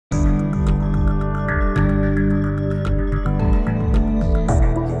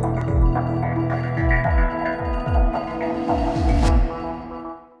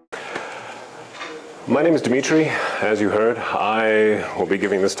My name is Dimitri. As you heard, I will be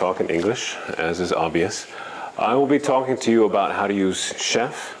giving this talk in English, as is obvious. I will be talking to you about how to use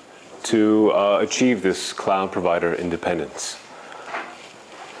Chef to achieve this cloud provider independence.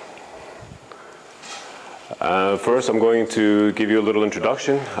 First, I'm going to give you a little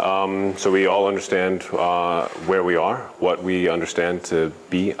introduction so we all understand where we are, what we understand to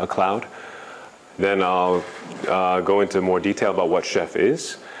be a cloud. Then I'll go into more detail about what Chef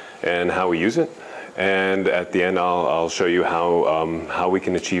is and how we use it. And at the end, I'll show you how we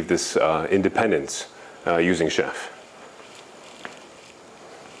can achieve this independence using Chef.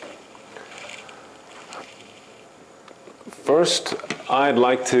 First, I'd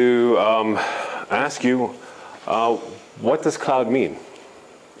like to ask you, what does cloud mean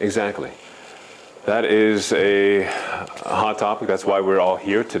exactly? That is a hot topic. That's why we're all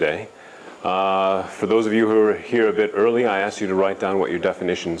here today. For those of you who are here a bit early, I asked you to write down what your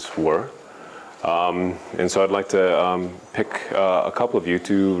definitions were. And so I'd like to pick a couple of you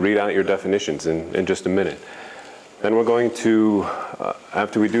to read out your definitions in just a minute. Then we're going to,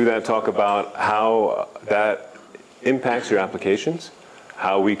 after we do that, talk about how that impacts your applications,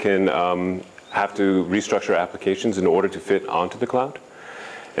 how we can have to restructure applications in order to fit onto the cloud,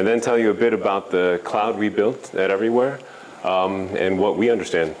 and then tell you a bit about the cloud we built at EveryWare and what we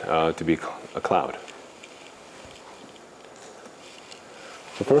understand to be a cloud.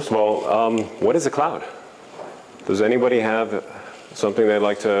 So first of all, what is a cloud? Does anybody have something they'd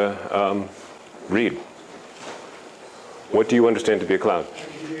like to read? What do you understand to be a cloud?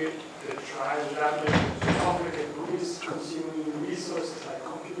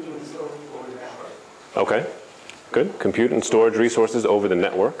 Okay, good. Compute and storage resources over the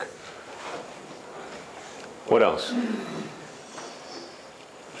network. What else?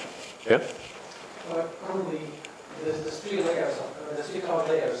 Yeah? Probably the three layers, the three cloud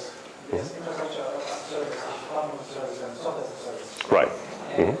layers. There's infrastructure as a service, platform as a service, and software as a service. Right.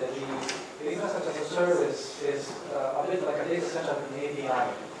 And the infrastructure as a service is a bit like a data center with an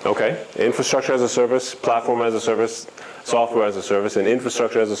API. Okay. Infrastructure as a service, platform as a service, software as a service, and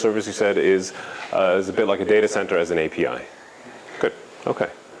infrastructure as a service, you said, is a bit like a data center as an API. Good. Okay.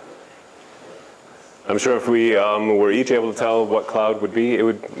 I'm sure if we were each able to tell what cloud would be,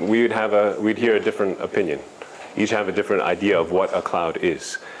 we'd hear a different opinion. Each have a different idea of what a cloud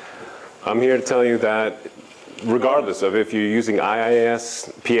is. I'm here to tell you that regardless of if you're using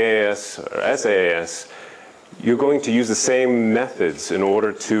IaaS, PaaS, or SaaS, you're going to use the same methods in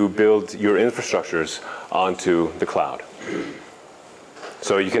order to build your infrastructures onto the cloud.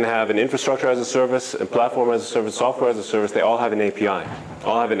 So you can have an infrastructure as a service, a platform as a service, software as a service. They all have an API,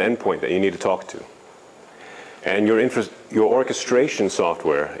 all have an endpoint that you need to talk to. And your orchestration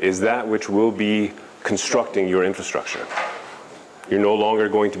software is that which will be constructing your infrastructure. You're no longer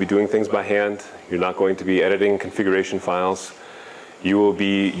going to be doing things by hand. You're not going to be editing configuration files. You will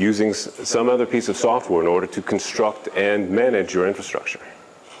be using some other piece of software in order to construct and manage your infrastructure.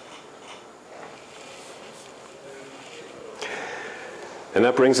 And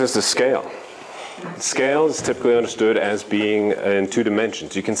that brings us to scale. Scale is typically understood as being in two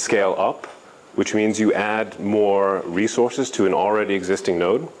dimensions. You can scale up, which means you add more resources to an already existing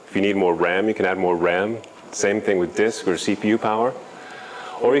node. If you need more RAM, you can add more RAM. Same thing with disk or CPU power.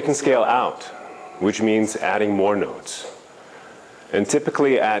 Or you can scale out, which means adding more nodes. And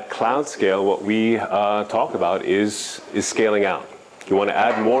typically at cloud scale, what we talk about is scaling out. You want to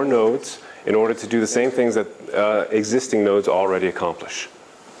add more nodes in order to do the same things that existing nodes already accomplish.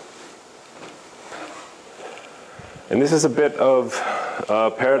 And this is a bit of a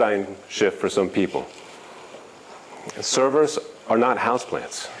paradigm shift for some people. Servers are not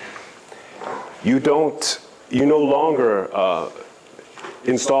houseplants. You no longer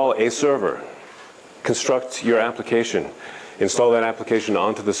install a server, construct your application, install that application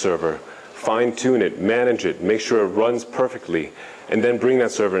onto the server, fine-tune it, manage it, make sure it runs perfectly, and then bring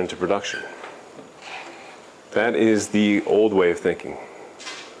that server into production. That is the old way of thinking.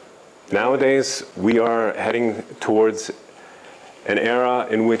 Nowadays, we are heading towards an era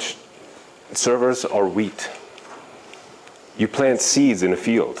in which servers are wheat. You plant seeds in a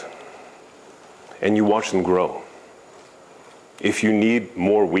field, and you watch them grow. If you need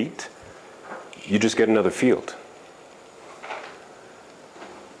more wheat, you just get another field.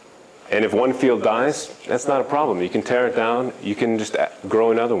 And if one field dies, that's not a problem. You can tear it down, you can just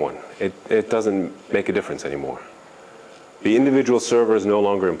grow another one. It doesn't make a difference anymore. The individual server is no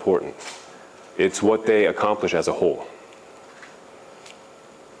longer important. It's what they accomplish as a whole.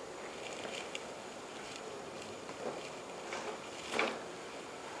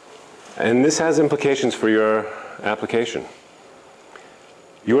 And this has implications for your application.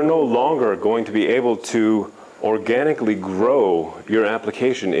 you're no longer going to be able to organically grow your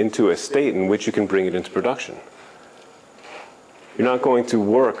application into a state in which you can bring it into production. You're not going to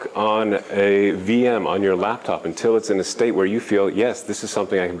work on a VM on your laptop until it's in a state where you feel, yes, this is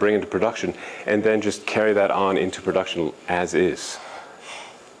something I can bring into production, and then just carry that on into production as is.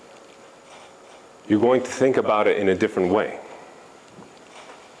 You're going to think about it in a different way.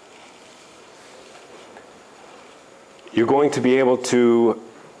 You're going to be able to,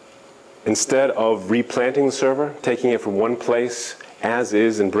 instead of replanting the server, taking it from one place as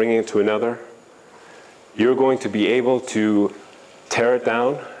is and bringing it to another, you're going to be able to tear it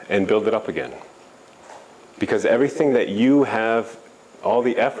down and build it up again. Because everything that you have, all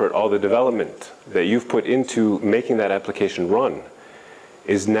the effort, all the development that you've put into making that application run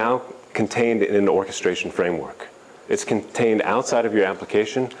is now contained in an orchestration framework. It's contained outside of your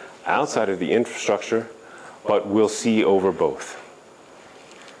application, outside of the infrastructure, but we'll see over both.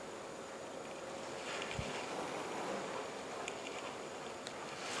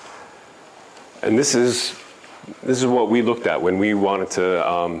 And this is what we looked at when we wanted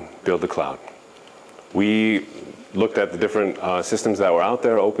to build the cloud. We looked at the different systems that were out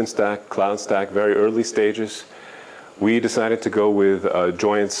there, OpenStack, CloudStack, very early stages. We decided to go with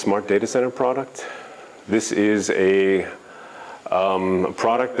Joyent's Smart Data Center product. This is a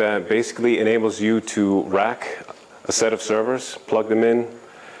product that basically enables you to rack a set of servers, plug them in,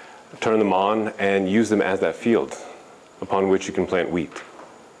 turn them on, and use them as that field upon which you can plant wheat.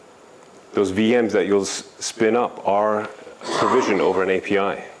 Those VMs that you'll spin up are provisioned over an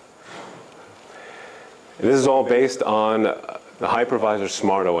API. And this is all based on the hypervisor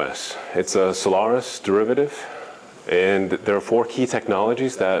Smart OS. It's a Solaris derivative, and there are 4 key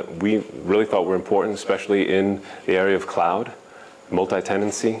technologies that we really thought were important, especially in the area of cloud,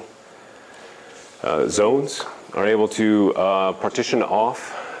 multi-tenancy. Zones are able to partition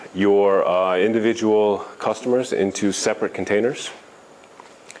off your individual customers into separate containers.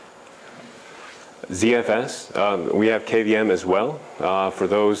 ZFS, we have KVM as well for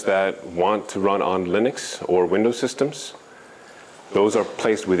those that want to run on Linux or Windows systems. Those are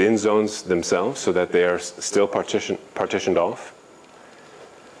placed within zones themselves so that they are still partitioned off.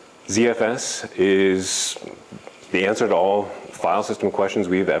 ZFS is the answer to all file system questions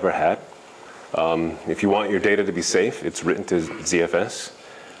we've ever had. If you want your data to be safe, it's written to ZFS.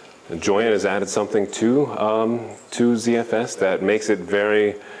 And Joyent has added something to ZFS that makes it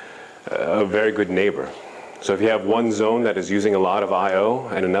a very good neighbor. So if you have one zone that is using a lot of I/O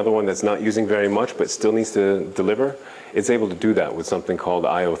and another one that's not using very much but still needs to deliver, it's able to do that with something called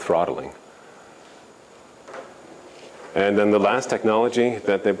I/O throttling. And then the last technology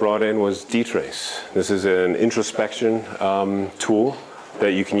that they brought in was dtrace. This is an introspection tool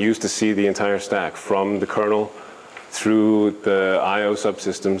that you can use to see the entire stack from the kernel through the I/O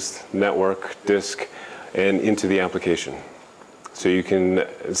subsystems, network, disk, and into the application. So you can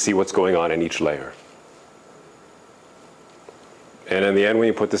see what's going on in each layer. And in the end, when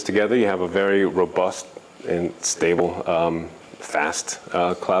you put this together, you have a very robust and stable, fast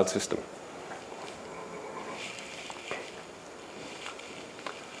cloud system.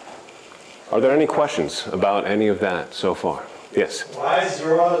 Are there any questions about any of that so far? Yes? Why is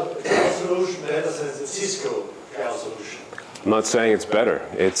your cloud solution better than the Cisco cloud solution? I'm not saying it's better.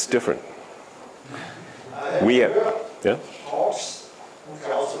 It's different. We have, yeah? Talks on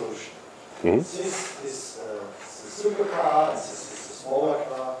cloud solution. This is the super car, this is the smaller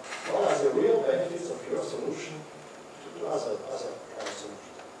car. What are the real benefits of your solution to other cloud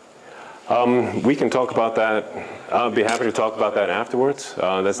solutions? We can talk about that. I'll be happy to talk about that afterwards.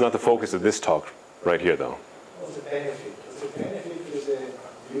 That's not the focus of this talk right here, though. What's the benefit? What's the benefit to the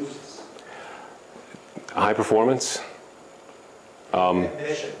users? High performance.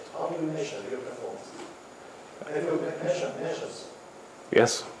 Measure. How do you measure your performance? Have you measures?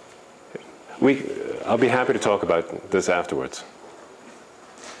 Yes. I'll be happy to talk about this afterwards.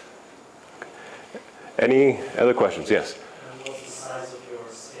 Any other questions? Yes. What's the size of your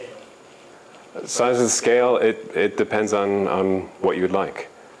scale? Size of the scale, it depends on what you'd like.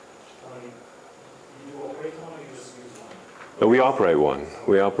 You operate one or you just use one? But we operate one.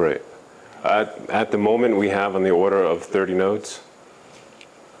 We operate. At the moment, we have on the order of 30 nodes.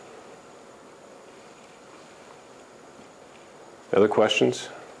 Other questions?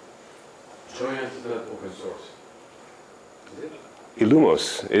 Joyent is not open source. Is it?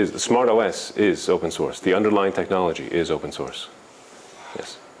 Illumos is, Smart OS is open source. The underlying technology is open source.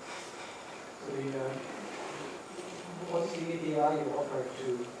 Yes. What's the API you offer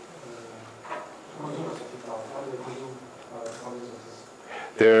to consumers of the cloud? How do they consume cloud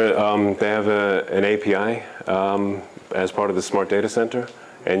services? They have an API as part of the Smart Data Center,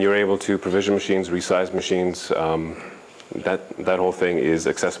 and you're able to provision machines, resize machines. That whole thing is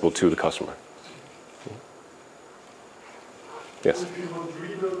accessible to the customer. Yes? If you would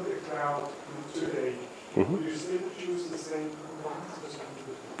rebuild a cloud today, would you still choose the same components?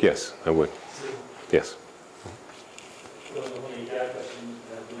 Yes, I would. Yes. Well, only a question,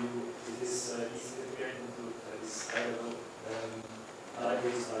 is this easy to integrate into this high-level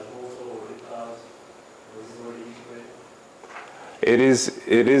libraries like Moto or Cloud, or is it already integrated?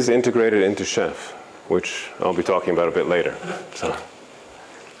 It is integrated into Chef, which I'll be talking about a bit later. So,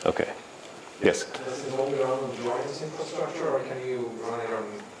 okay. Yes? Does it only run on joins infrastructure, or can you run it on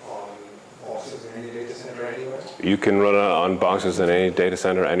boxes in any data center anywhere? You can run it on boxes in any data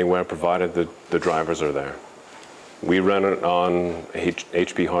center anywhere, provided the drivers are there. We run it on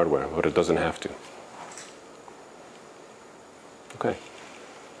HP hardware, but it doesn't have to. Okay.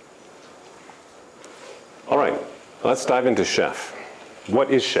 All right, let's dive into Chef. What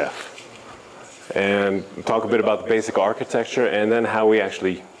is Chef? And talk a bit about the basic architecture and then how we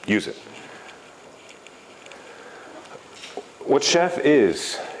actually use it. What Chef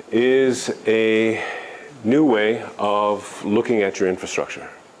is a new way of looking at your infrastructure.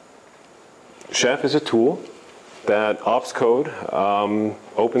 Chef is a tool that ops code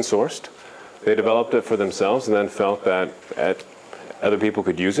open sourced. They developed it for themselves and then felt that other people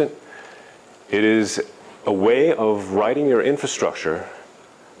could use it. It is a way of writing your infrastructure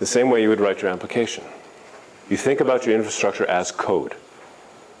the same way you would write your application. You think about your infrastructure as code.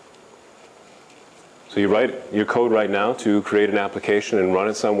 So you write your code right now to create an application and run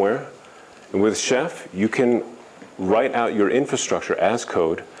it somewhere. And with Chef, you can write out your infrastructure as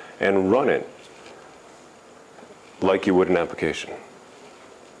code and run it like you would an application.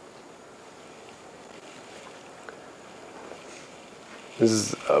 This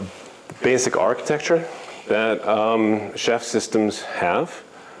is a basic architecture that Chef systems have.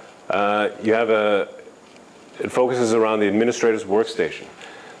 It focuses around the administrator's workstation.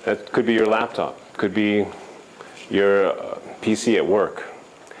 That could be your laptop, could be your PC at work.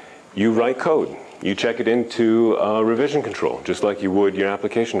 You write code. You check it into revision control, just like you would your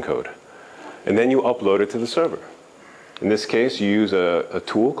application code. And then you upload it to the server. In this case, you use a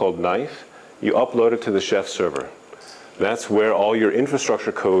tool called Knife. You upload it to the Chef server. That's where all your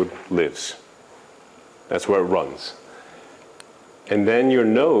infrastructure code lives. That's where it runs. And then your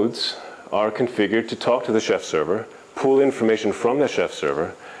nodes are configured to talk to the Chef server, pull information from the Chef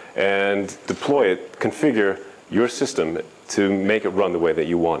server, and deploy it, configure your system to make it run the way that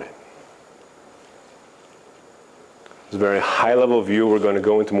you want it. It's a very high-level view. We're going to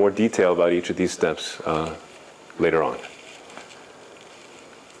go into more detail about each of these steps later on.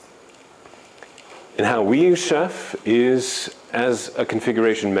 And how we use Chef is as a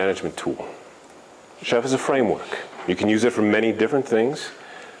configuration management tool. Chef is a framework. You can use it for many different things.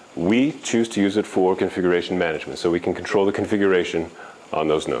 We choose to use it for configuration management, so we can control the configuration on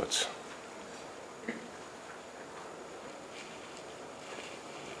those nodes.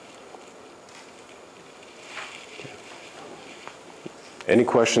 Any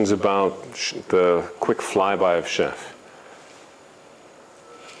questions about the quick flyby of Chef?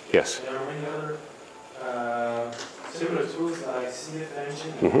 Yes? There are many other similar tools like CF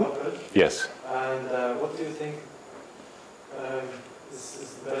Engine and Puppet. Yes. And what do you think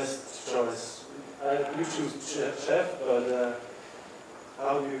is the best choice? You choose Chef, but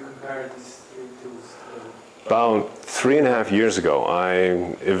how do you compare these three tools? About 3.5 years ago, I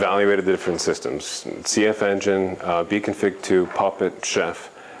evaluated the different systems, CF Engine, bconfig2, Puppet, Chef,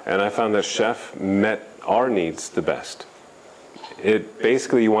 and I found that Chef met our needs the best.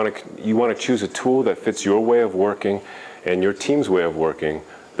 Basically, you want to choose a tool that fits your way of working and your team's way of working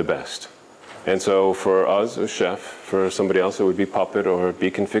the best. And so for us, it was Chef. For somebody else, it would be Puppet or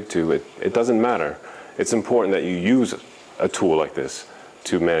bconfig2. It doesn't matter. It's important that you use a tool like this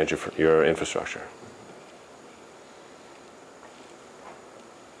to manage your infrastructure.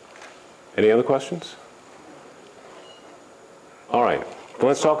 Any other questions? All right, well,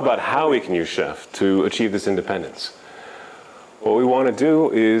 let's talk about how we can use Chef to achieve this independence. What we want to do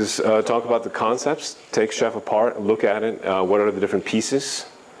is talk about the concepts, take Chef apart, look at it, what are the different pieces,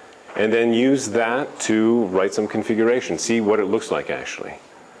 and then use that to write some configuration, see what it looks like actually.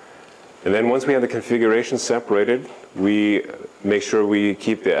 And then once we have the configuration separated, we make sure we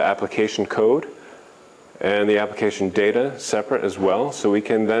keep the application code and the application data separate as well, so we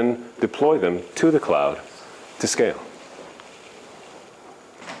can then deploy them to the cloud to scale.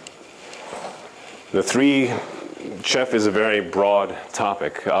 Chef is a very broad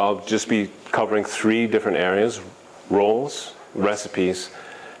topic. I'll just be covering 3 different areas: roles, recipes,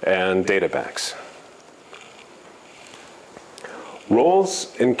 and data backs.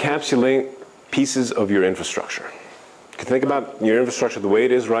 Roles encapsulate pieces of your infrastructure. You can think about your infrastructure the way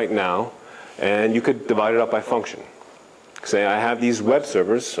it is right now, and you could divide it up by function. Say I have these web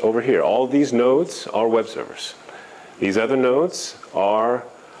servers over here. All these nodes are web servers. These other nodes are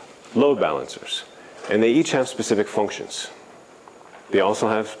load balancers, and they each have specific functions. They also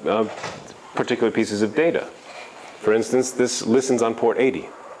have particular pieces of data. For instance, this listens on port 80.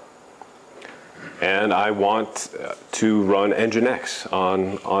 And I want to run Nginx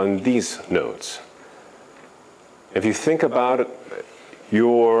on these nodes. If you think about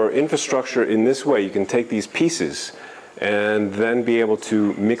your infrastructure in this way, you can take these pieces and then be able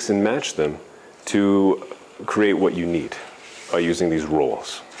to mix and match them to create what you need by using these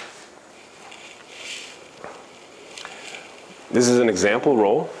roles. This is an example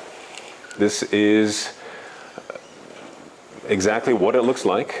role. This is exactly what it looks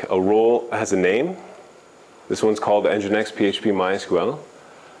like. A role has a name. This one's called Nginx PHP MySQL.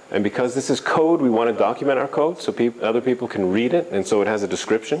 And because this is code, we want to document our code so other people can read it, and so it has a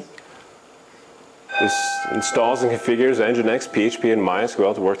description. This installs and configures Nginx, PHP, and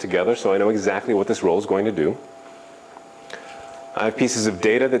MySQL to work together, so I know exactly what this role is going to do. I have pieces of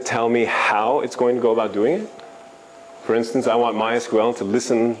data that tell me how it's going to go about doing it. For instance, I want MySQL to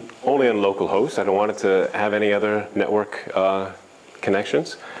listen only on local hosts. I don't want it to have any other network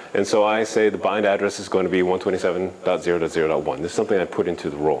connections. And so I say the bind address is going to be 127.0.0.1. This is something I put into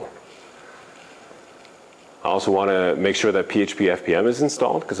the role. I also want to make sure that PHP FPM is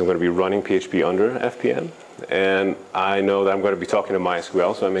installed because I'm going to be running PHP under FPM. And I know that I'm going to be talking to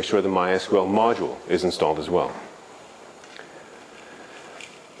MySQL, so I make sure the MySQL module is installed as well.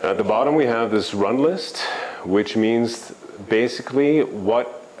 At the bottom we have this run list, which means basically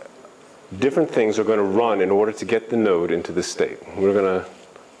what different things are going to run in order to get the node into this state. We're going to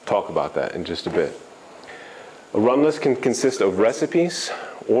talk about that in just a bit. A run list can consist of recipes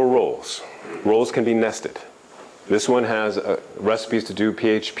or roles. Roles can be nested. This one has recipes to do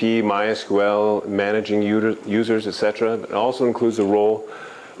PHP, MySQL, managing users, etc. It also includes the role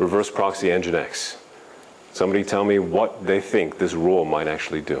reverse proxy Nginx. Somebody tell me what they think this role might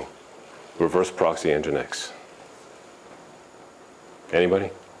actually do. Reverse proxy Nginx.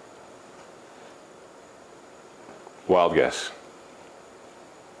 Anybody? Wild guess.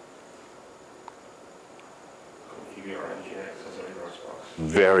 Configure Nginx as a reverse proxy.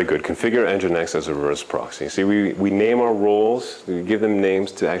 Very good. Configure Nginx as a reverse proxy. See, we name our roles, we give them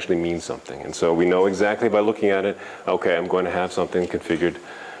names to actually mean something. And so we know exactly by looking at it, okay, I'm going to have something configured.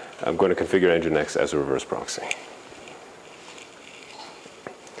 I'm going to configure Nginx as a reverse proxy.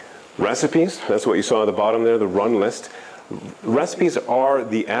 Recipes, that's what you saw at the bottom there, the run list. Recipes are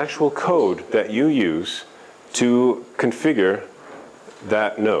the actual code that you use to configure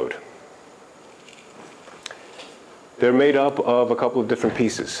that node. They're made up of a couple of different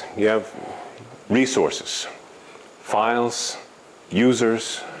pieces. You have resources, files,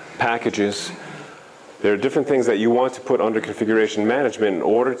 users, packages. There are different things that you want to put under configuration management in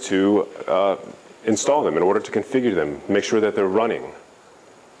order to install them, in order to configure them, make sure that they're running.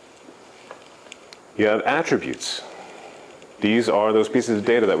 You have attributes. These are those pieces of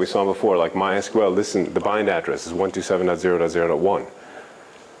data that we saw before, like MySQL. Listen, the bind address is 127.0.0.1.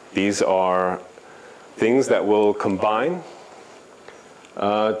 These are things that will combine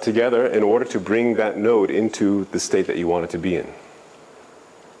together in order to bring that node into the state that you want it to be in.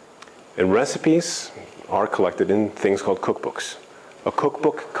 And recipes are collected in things called cookbooks. A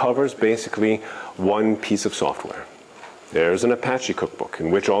cookbook covers basically one piece of software. There's an Apache cookbook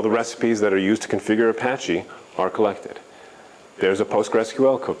in which all the recipes that are used to configure Apache are collected. There's a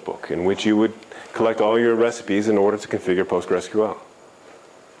PostgreSQL cookbook in which you would collect all your recipes in order to configure PostgreSQL.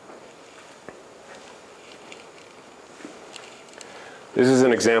 This is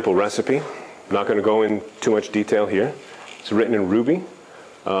an example recipe. I'm not going to go in too much detail here. It's written in Ruby,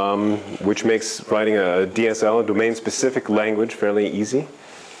 which makes writing a DSL, a domain-specific language, fairly easy.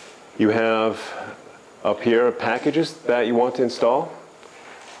 You have up here packages that you want to install.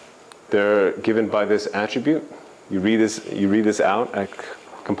 They're given by this attribute. You read this out at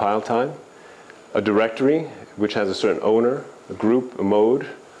compile time. A directory, which has a certain owner, a group, a mode,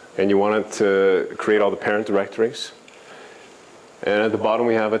 and you want it to create all the parent directories. And at the bottom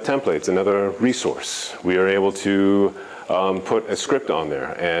we have a template. It's another resource. We are able to put a script on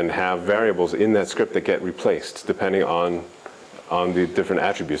there and have variables in that script that get replaced depending on the different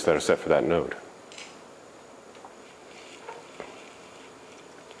attributes that are set for that node.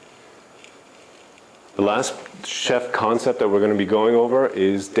 The last chef concept that we're going to be going over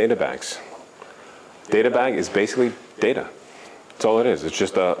is data bags. Data bag is basically data. That's all it is. It's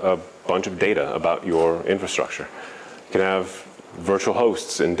just a bunch of data about your infrastructure. You can have virtual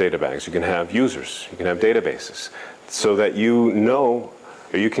hosts in data bags. You can have users. You can have databases, so that you know,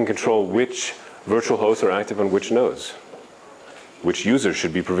 or you can control which virtual hosts are active on which nodes, which users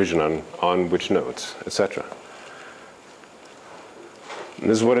should be provisioned on which nodes, etc. And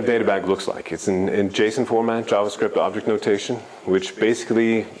this is what a data bag looks like. It's in JSON format, JavaScript object notation, which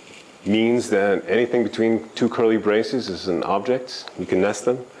basically means that anything between two curly braces is an object. You can nest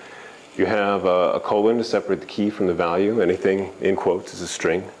them. You have a colon to separate the key from the value. Anything in quotes is a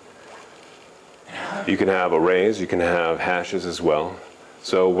string. You can have arrays. You can have hashes as well.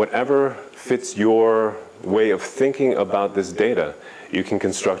 So whatever fits your way of thinking about this data, you can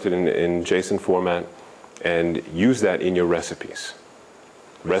construct it in JSON format and use that in your recipes.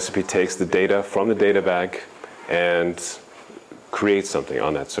 Recipe takes the data from the data bag and creates something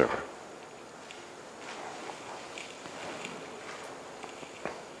on that server.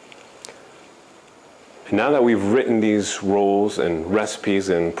 And now that we've written these roles and recipes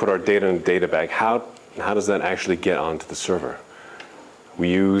and put our data in the data bag, how does that actually get onto the server?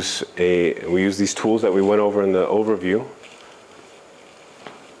 We use these tools that we went over in the overview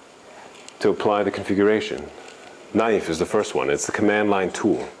to apply the configuration. Knife is the first one. It's the command line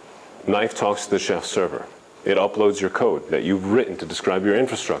tool. Knife talks to the Chef server. It uploads your code that you've written to describe your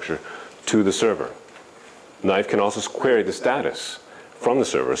infrastructure to the server. Knife can also query the status from the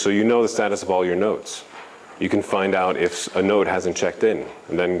server, so you know the status of all your nodes. You can find out if a node hasn't checked in,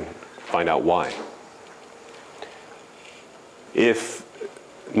 and then find out why. If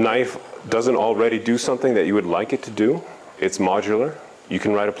Knife doesn't already do something that you would like it to do, it's modular, you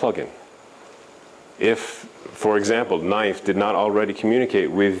can write a plugin. If, for example, Knife did not already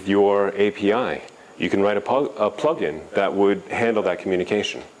communicate with your API, you can write a plugin that would handle that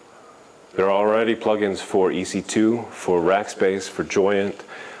communication. There are already plugins for EC2, for Rackspace, for Joyent.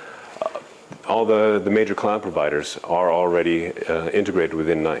 All the major cloud providers are already integrated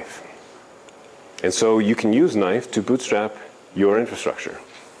within Knife. And so you can use Knife to bootstrap your infrastructure.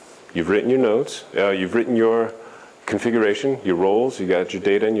 You've written your nodes, you've written your configuration, your roles, you got your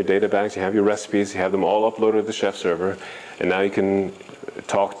data in your data bags, you have your recipes, you have them all uploaded to the Chef server, and now you can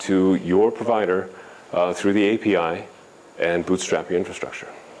talk to your provider through the API and bootstrap your infrastructure.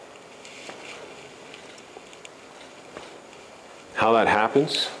 How that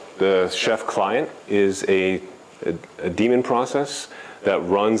happens, the Chef client is a daemon process that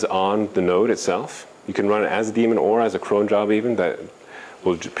runs on the node itself. You can run it as a daemon or as a cron job even that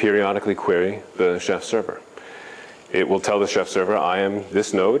will periodically query the Chef server. It will tell the Chef server, I am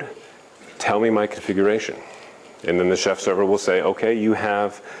this node, tell me my configuration. And then the Chef server will say, okay, you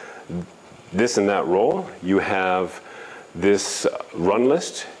have this and that role, you have this run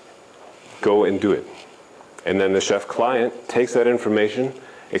list, go and do it. And then the Chef client takes that information,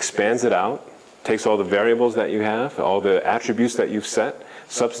 expands it out, takes all the variables that you have, all the attributes that you've set,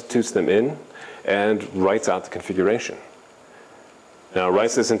 substitutes them in, and writes out the configuration. Now it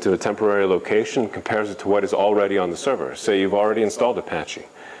writes this into a temporary location, compares it to what is already on the server. Say you've already installed Apache.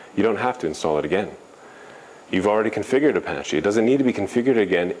 You don't have to install it again. You've already configured Apache. It doesn't need to be configured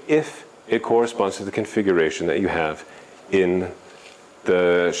again if it corresponds to the configuration that you have in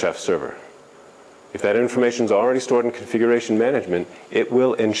the Chef server. If that information is already stored in configuration management, it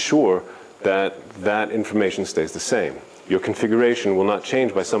will ensure that that information stays the same. Your configuration will not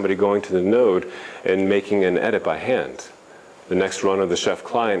change by somebody going to the node and making an edit by hand. The next run of the Chef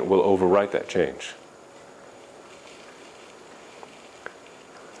client will overwrite that change.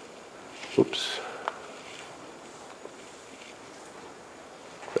 Oops.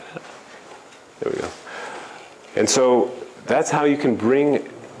 There we go. And so that's how you can bring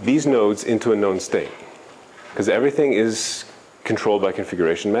these nodes into a known state, because everything is controlled by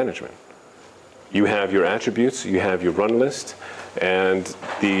configuration management. You have your attributes, you have your run list, and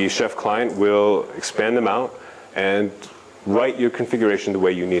the Chef client will expand them out and write your configuration the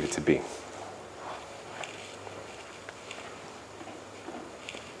way you need it to be.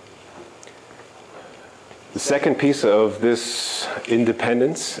 The second piece of this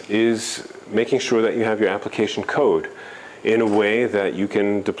independence is making sure that you have your application code in a way that you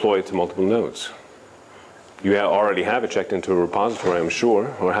can deploy it to multiple nodes. You already have it checked into a repository, I'm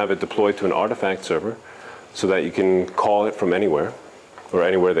sure, or have it deployed to an artifact server so that you can call it from anywhere, or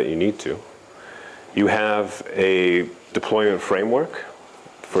anywhere that you need to. You have a deployment framework,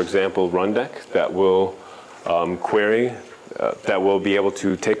 for example, Rundeck, that will query, that will be able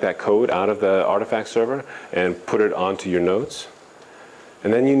to take that code out of the artifact server and put it onto your nodes.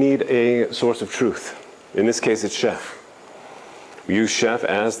 And then you need a source of truth. In this case, it's Chef. We use Chef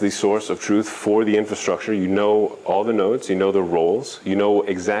as the source of truth for the infrastructure. You know all the nodes, you know the roles, you know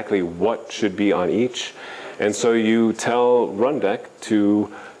exactly what should be on each, And so you tell Rundeck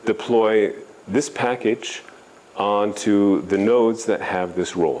to deploy this package onto the nodes that have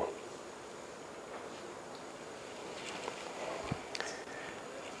this role.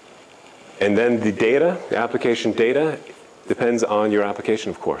 And then the data, the application data, depends on your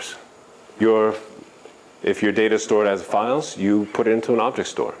application, of course. If your data is stored as files, you put it into an object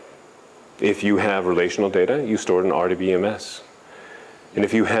store. If you have relational data, you store it in RDBMS. And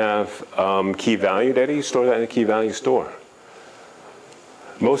if you have key value data, you store that in a key value store.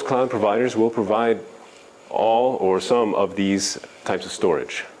 Most cloud providers will provide all or some of these types of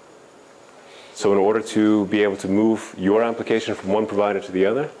storage. So in order to be able to move your application from one provider to the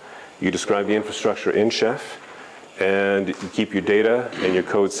other, you describe the infrastructure in Chef, and you keep your data and your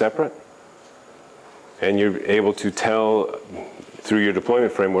code separate. And you're able to tell, through your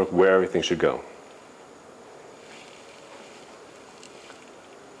deployment framework, where everything should go.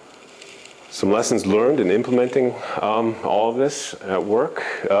 Some lessons learned in implementing all of this at work.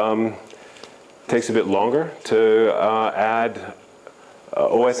 Takes a bit longer to add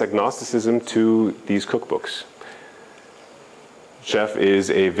OS agnosticism to these cookbooks. Chef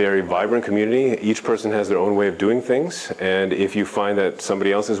is a very vibrant community. Each person has their own way of doing things, and if you find that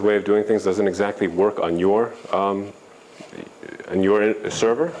somebody else's way of doing things doesn't exactly work on your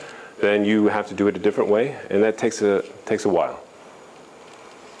server, then you have to do it a different way, and that takes a while.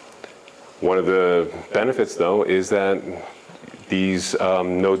 One of the benefits, though, is that these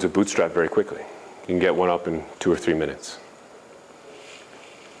nodes are bootstrapped very quickly. You can get one up in 2 or 3 minutes.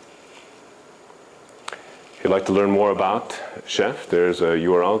 If you'd like to learn more about Chef, there's a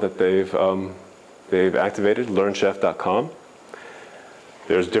URL that they've activated, learnchef.com.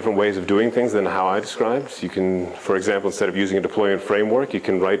 There's different ways of doing things than how I described. You can, for example, instead of using a deployment framework, you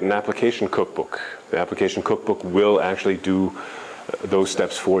can write an application cookbook. The application cookbook will actually do those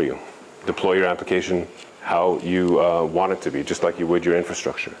steps for you. Deploy your application how you want it to be, just like you would your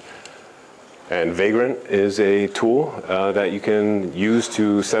infrastructure. And Vagrant is a tool that you can use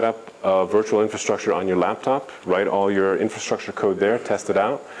to set up virtual infrastructure on your laptop, write all your infrastructure code there, test it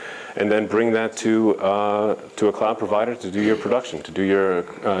out, and then bring that to a cloud provider to do your production, to do your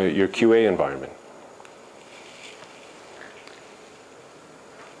QA environment.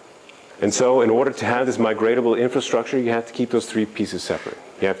 And so in order to have this migratable infrastructure, you have to keep those 3 pieces separate.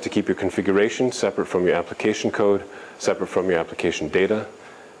 You have to keep your configuration separate from your application code, separate from your application data,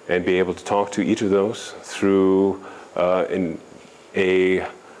 and be able to talk to each of those through a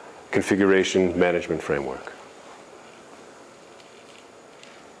configuration management framework.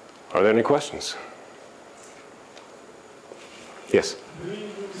 Are there any questions? Yes? Do you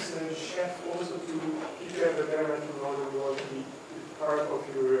use Chef also to, if you have a bare metal model you want to be part of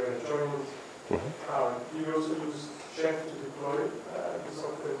your joint cloud, do you also use Chef to deploy the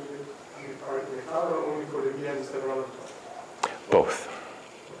software needed to be part of the cloud, or only for the VMs that run on top? Both.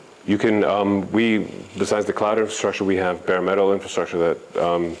 You can, besides the cloud infrastructure, we have bare metal infrastructure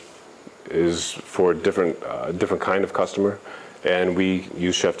that is for a different kind of customer, and we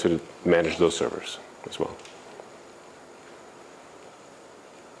use Chef to manage those servers as well.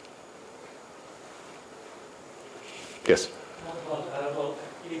 Yes? Well,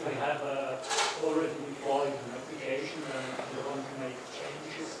 if I have already deployed an application and you want to make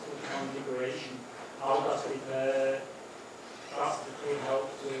changes to the configuration, how does it help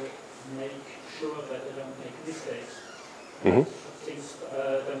to make sure that they don't make mistakes? Things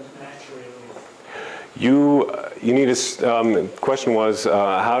don't naturally. You need the question was,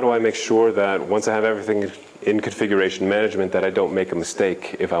 how do I make sure that once I have everything in configuration management that I don't make a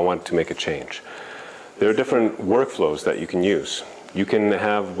mistake if I want to make a change? There are different workflows that you can use. You can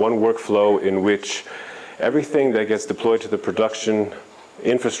have one workflow in which everything that gets deployed to the production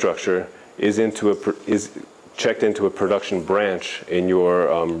infrastructure is checked into a production branch in your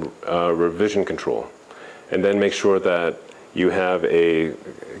revision control, and then make sure that you have a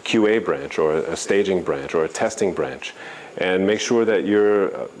QA branch or a staging branch or a testing branch, and make sure that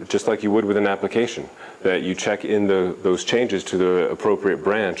you're, just like you would with an application, that you check in those changes to the appropriate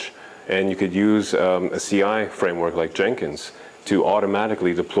branch, and you could use a CI framework like Jenkins to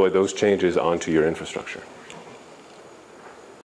automatically deploy those changes onto your infrastructure.